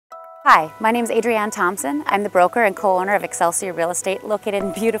Hi, my name is Adrienne Thompson. I'm the broker and co-owner of Excelsior Real Estate located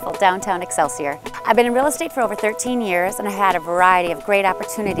in beautiful downtown Excelsior. I've been in real estate for over 13 years and I've had a variety of great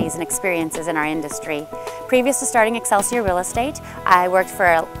opportunities and experiences in our industry. Previous to starting Excelsior Real Estate, I worked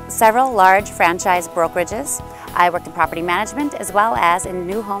for several large franchise brokerages. I worked in property management as well as in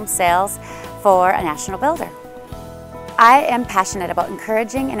new home sales for a national builder. I am passionate about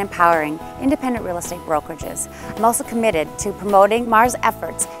encouraging and empowering independent real estate brokerages. I'm also committed to promoting MAAR's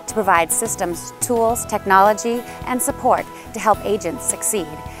efforts to provide systems, tools, technology, and support to help agents succeed,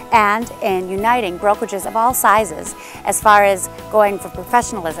 and in uniting brokerages of all sizes as far as going for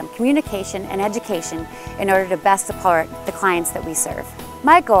professionalism, communication, and education in order to best support the clients that we serve.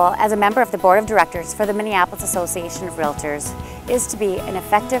 My goal as a member of the Board of Directors for the Minneapolis Association of Realtors is to be an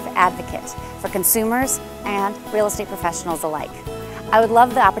effective advocate for consumers and real estate professionals alike. I would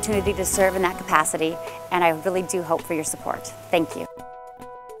love the opportunity to serve in that capacity, and I really do hope for your support. Thank you.